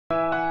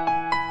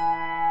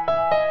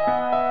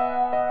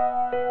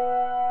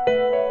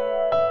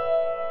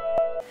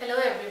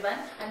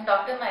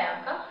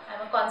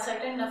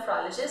consultant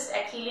nephrologist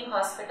at Healing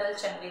Hospital,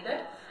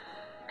 Chandigarh.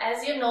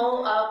 As you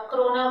know,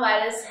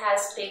 coronavirus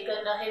has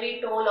taken a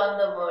heavy toll on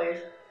the world.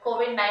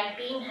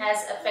 COVID-19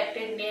 has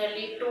affected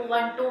nearly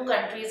 212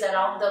 countries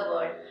around the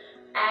world.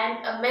 And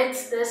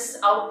amidst this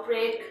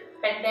outbreak,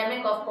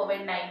 pandemic of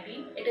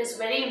COVID-19, it is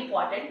very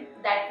important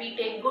that we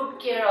take good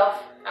care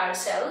of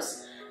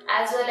ourselves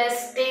as well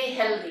as stay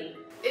healthy.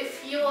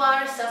 If you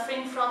are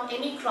suffering from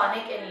any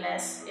chronic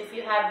illness, if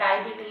you have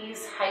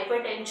diabetes,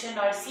 hypertension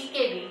or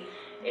CKD,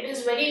 it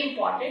is very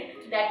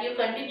important that you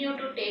continue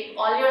to take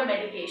all your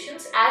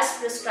medications as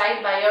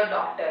prescribed by your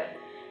doctor.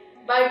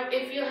 But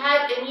if you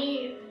have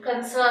any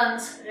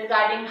concerns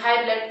regarding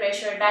high blood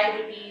pressure,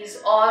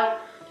 diabetes or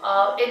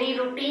any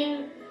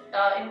routine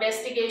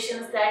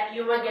investigations that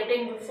you were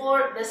getting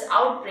before this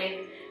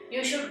outbreak,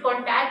 you should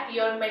contact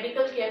your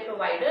medical care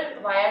provider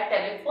via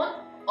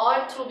telephone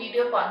or through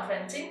video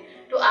conferencing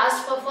to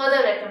ask for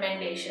further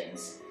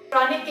recommendations.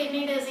 Chronic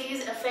kidney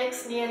disease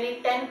affects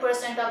nearly 10%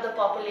 of the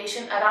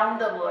population around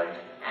the world,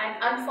 and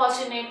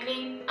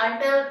unfortunately,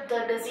 until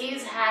the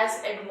disease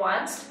has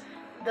advanced,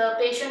 the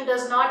patient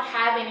does not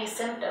have any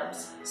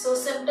symptoms. So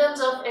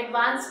symptoms of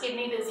advanced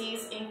kidney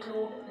disease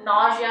include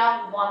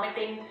nausea,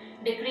 vomiting,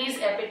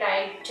 decreased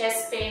appetite,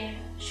 chest pain,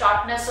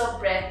 shortness of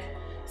breath,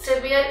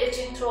 severe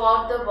itching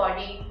throughout the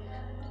body,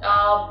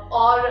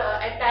 or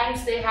at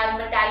times they have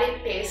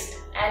metallic taste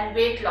and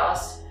weight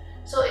loss.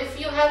 So if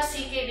you have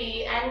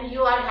CKD and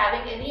you are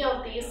having any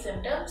of these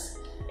symptoms,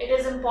 it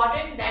is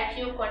important that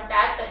you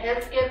contact a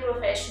healthcare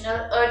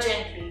professional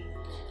urgently.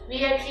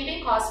 We at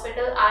Healing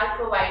Hospital are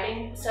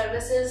providing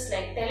services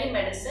like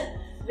telemedicine,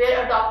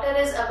 where a doctor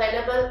is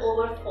available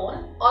over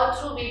phone or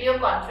through video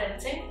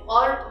conferencing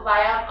or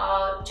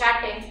via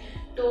chatting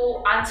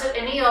to answer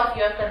any of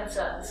your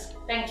concerns.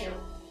 Thank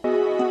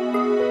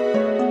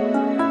you.